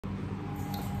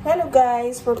Hello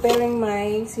guys, preparing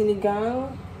my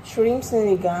sinigang, shrimp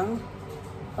sinigang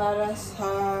para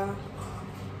sa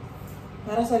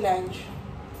lunch.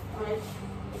 Alright.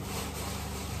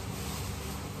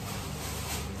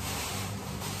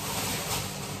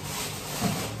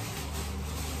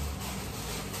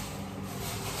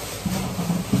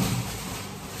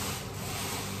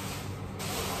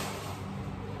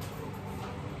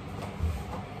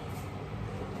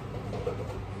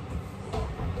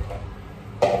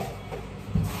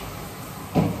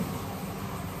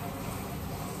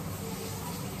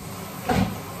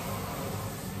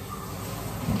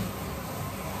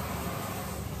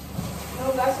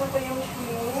 Hugasan ko yung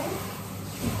shrimp.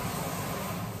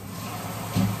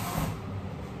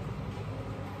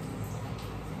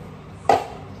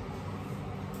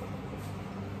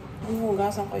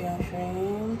 Hugasan ko yung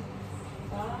shrimp.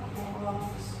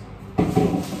 Tapos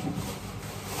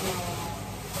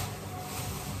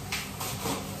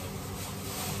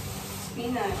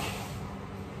spinach.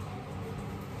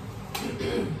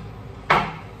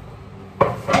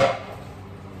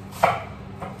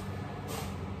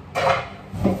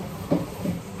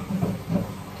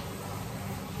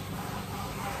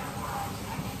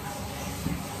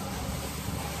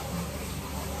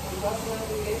 Bago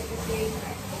natin guys kasi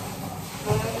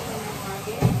marami sa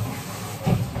mga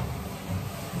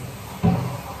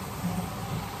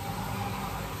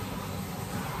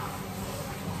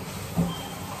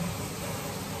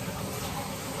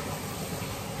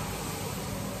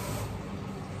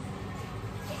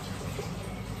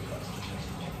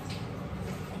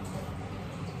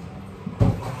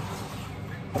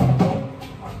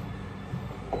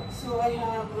So I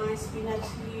have my spinach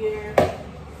here.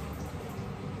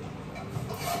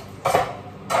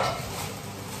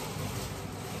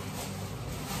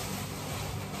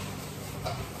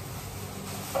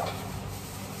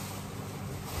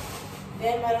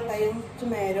 Then, meron tayong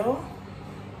tomato.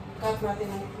 Cut natin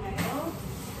ang tomato.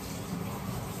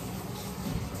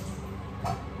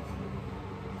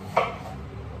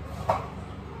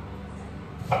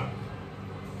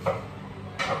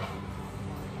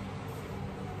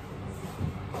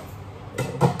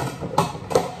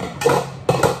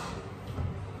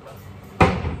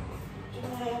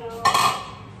 Tomato.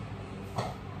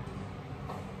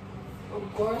 Of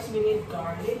course, we need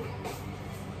garlic.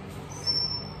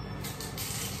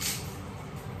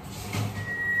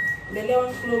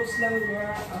 Dalawang cloves lang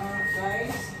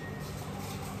guys.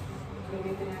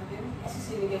 Gamitin natin. Kasi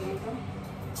sinigang ito.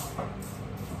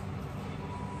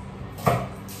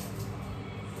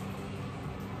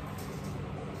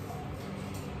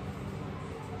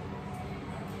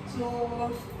 So,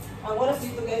 ang oras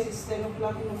dito guys is 10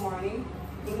 o'clock in the morning.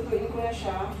 Lutuin ko na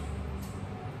siya.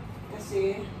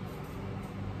 Kasi,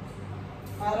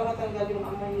 para matanggal yung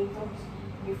amoy nito.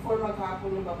 Before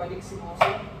maghapon yung babalik si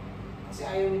Boso. Kasi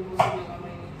ayaw ni Boso yung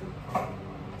amoy nito.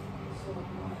 So,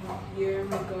 here,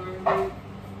 my garlic.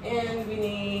 And we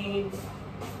need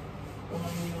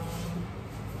onion.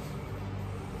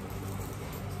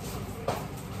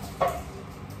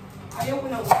 Ayaw ko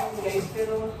ng onion guys,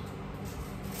 pero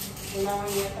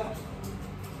kailangan yata.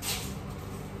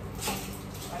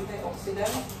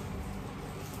 Antioxidant.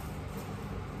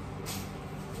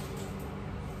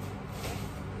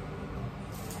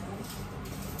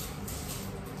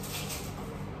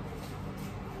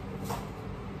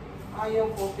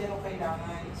 Ayaw ko, pero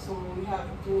kailangan. So, we have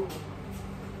to.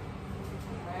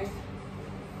 Alright?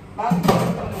 Bakit ko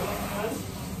ito naman?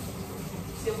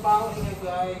 Sipaw niya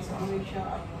guys. Amoy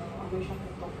siya, amoy siya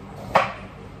putok.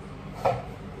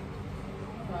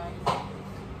 Alright.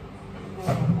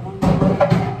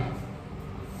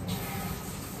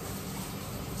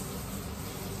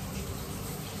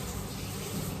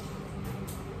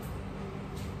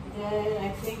 Then, I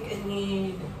think I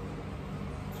need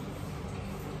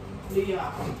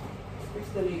luya. Where's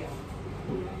the luya?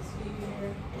 Let's see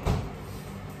here.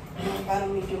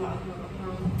 Parang medyo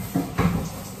maanghang.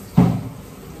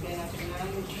 Lagyan natin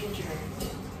ng ginger.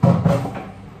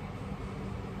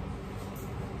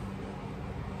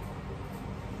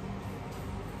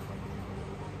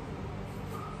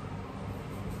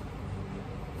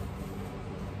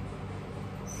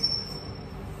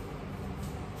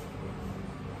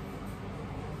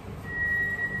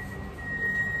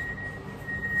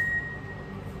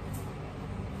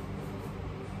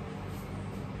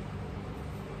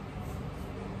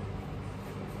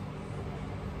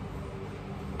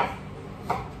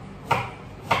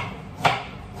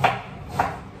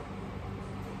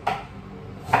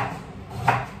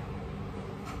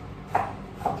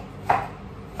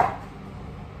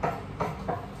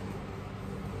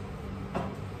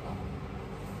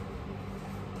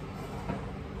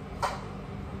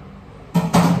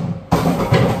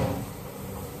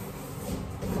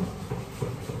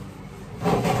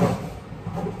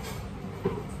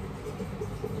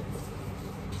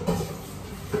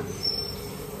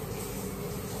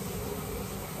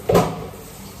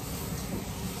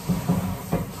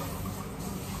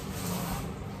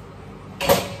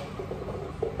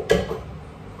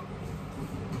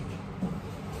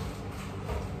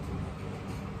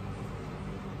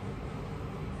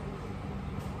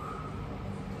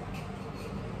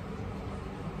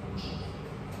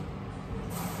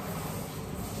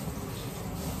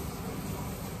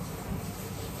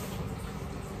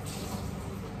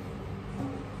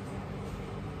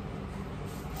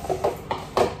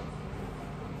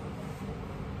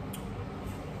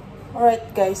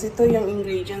 Alright guys, ito yung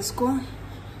ingredients ko.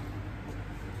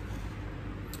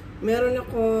 Meron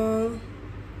akong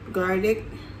garlic,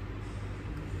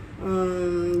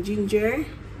 ginger,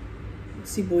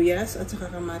 sibuyas, at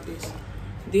saka kamatis.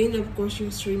 Then, of course,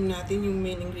 yung shrimp natin, yung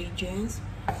main ingredients.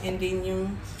 And then,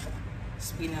 yung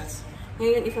spinach.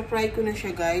 Ngayon, ipa-fry ko na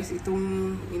siya, guys,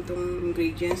 itong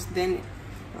ingredients. Then,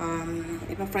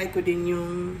 ipa-fry ko din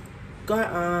yung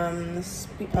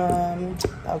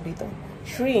tawag dito,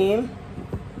 shrimp.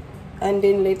 And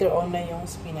then, later on na yung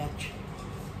spinach.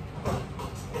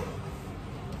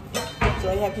 So,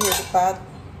 I have here the pot.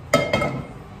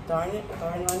 Turn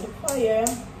on the fire.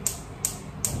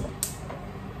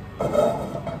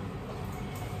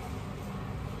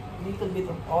 Little bit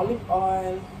of olive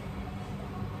oil.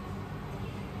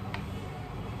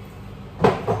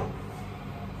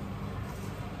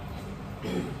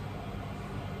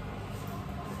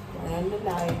 Turn on the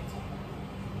light.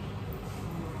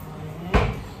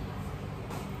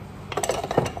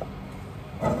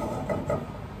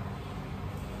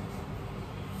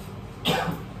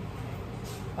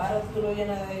 Para tuluyan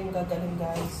na yung gagaling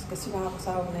guys. Kasi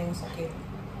nakakasawa na yung sakit.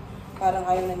 Parang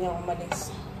ayaw na niya umalis.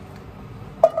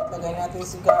 Lagay natin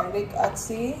si garlic at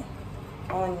si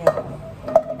onion.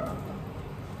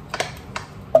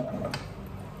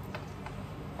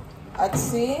 At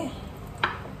si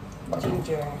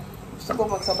ginger. Gusto ko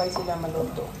magsabay sila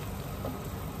maluto.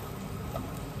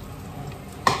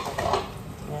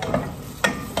 Yan.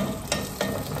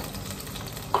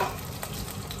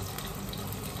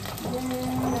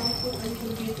 A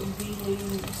little bit of bay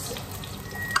leaves.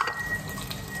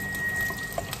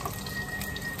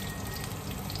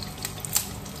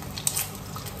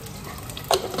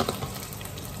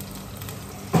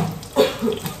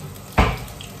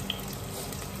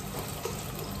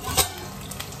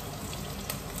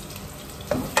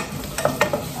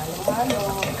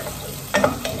 Halo-halo.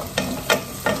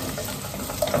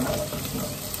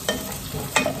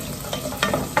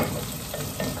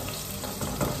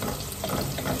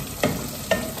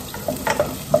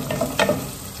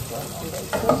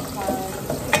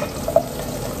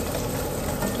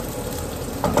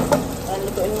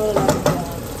 Lutuin muna natin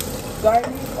yung garlic,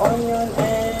 onion,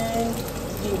 and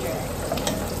ginger.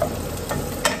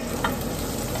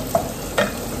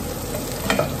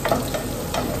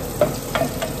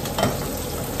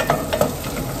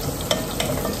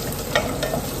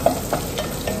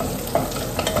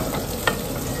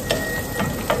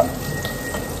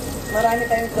 Marami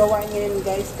tayong gawain ngayon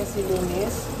guys kasi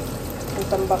Lunes.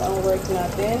 Tambak ang work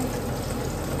natin.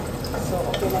 So,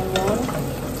 okay lang yun.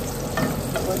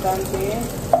 Importante,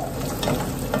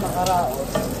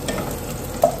 makaraos.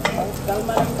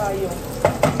 Kalma lang tayo.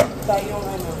 Tayong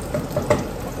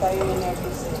tayo yung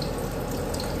nervous.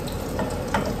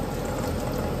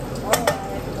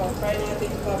 Alright, fry natin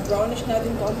ito. Brownish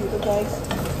natin ito dito guys.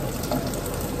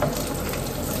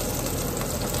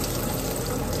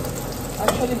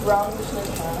 Actually, brownish na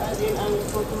siya. Then, I will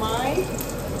put my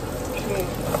shrimp.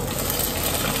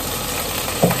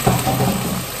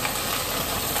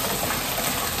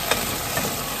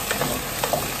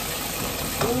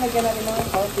 Lagyan natin ng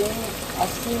konting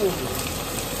asin.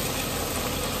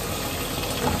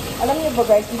 Alam niyo ba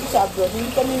guys, dito sa abroad,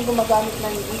 hindi kami gumagamit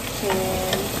ng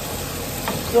kitchen.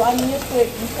 So, I'm used to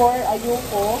it. Before,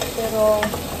 ayoko. Pero,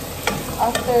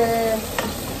 after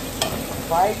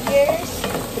 5 years,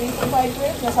 3 to 5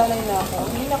 years, nasanay na ako.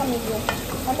 Hindi na kami yun.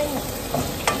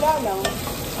 Wala lang.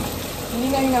 Hindi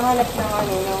na hinahanap ng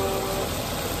ng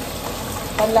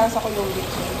panlasa ko yung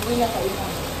kitchen. Hindi na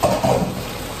kailangan.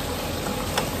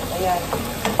 Ayan.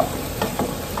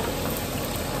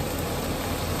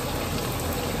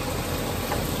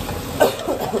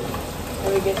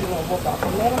 Nabigyan sinubo pa ako.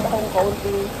 Meron akong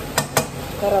kaunting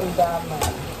karamdaman.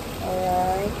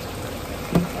 Alright.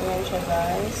 Ayan siya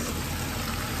guys.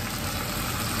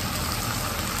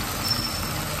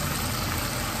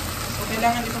 So,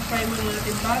 kailangan ipag-fry muna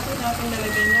natin bago natin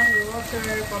nalagyan ng water,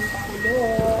 pampakulo.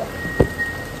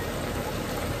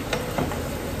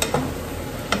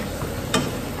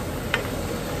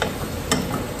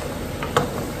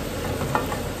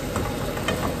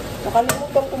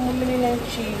 Nakalimutan ko bumili ng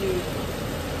chili.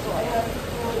 So, I have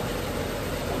to...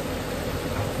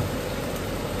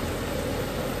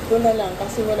 Ito na lang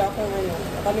kasi wala akong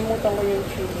nakalimutan ko yung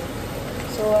chili.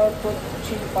 So, I'll put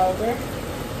chili powder.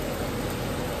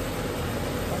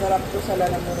 Masarap to sa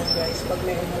lalamunan guys pag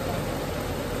may umutang.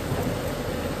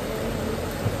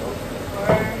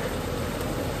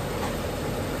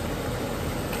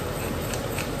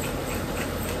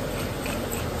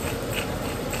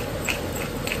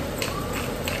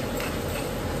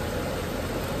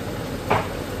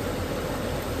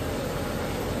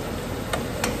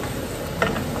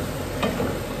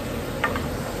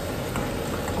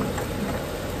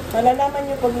 Malalaman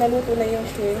nyo pag naluto na yung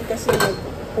shrimp kasi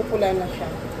pupula na siya.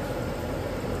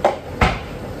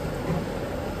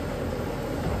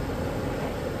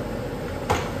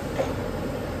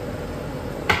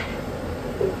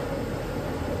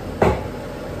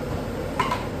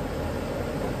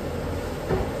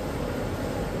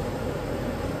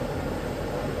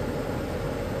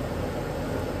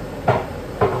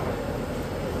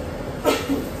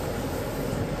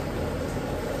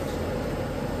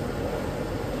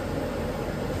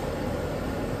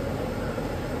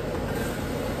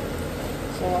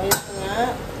 So, ayun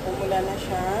nga, pumula na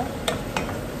siya.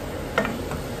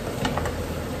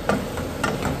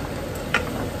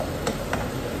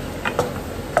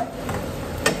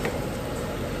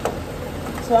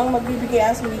 So, ang magbibigay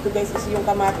asin dito guys is yung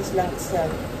kamatis lang isa.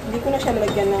 Hindi ko na siya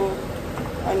lalagyan ng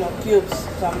cubes,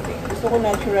 something. Gusto ko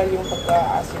natural yung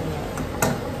pagka-asin niya.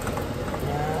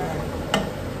 Yan.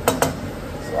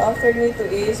 So, after nito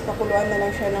is, pakuluan na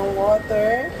lang siya ng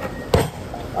water.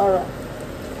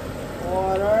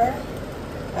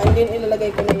 And then,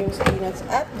 ilalagay ko na yung spinach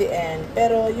at the end.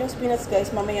 Pero, yung spinach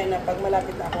guys, mamaya na pag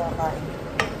malapit na ako kakain.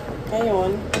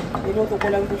 Ngayon, niluto ko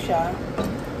lang to siya.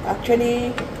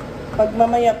 Actually, pag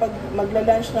mamaya, pag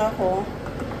magla-lunch na ako,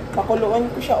 pakuluan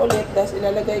ko siya ulit. Tapos,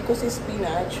 ilalagay ko si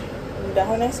spinach. Yung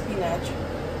dahon ng spinach.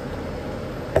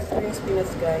 Ito yung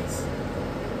spinach guys.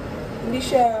 Hindi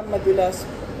siya madulas.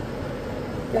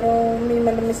 Pero, may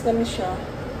malamis-lamis siya.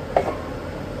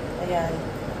 Ayan.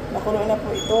 Nakulo na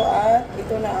po ito at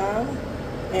ito na ang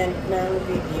end ng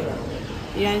video.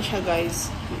 Yan siya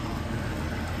guys.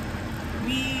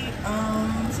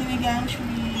 Sinigang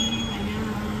shrimp.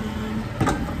 Ayan.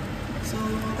 So,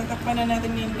 tatakpan na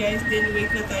natin yan guys. Then,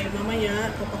 wait na tayo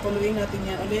mamaya. Papakuluin natin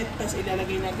yan ulit. Tapos,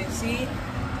 ilalagay natin si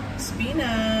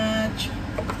spinach.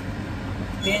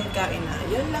 Then, kain na.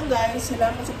 Yan lang guys.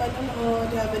 Salamat sa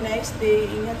panonood. Have a nice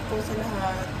day. Ingat po sa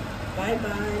lahat.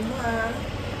 Bye-bye.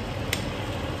 Mwah!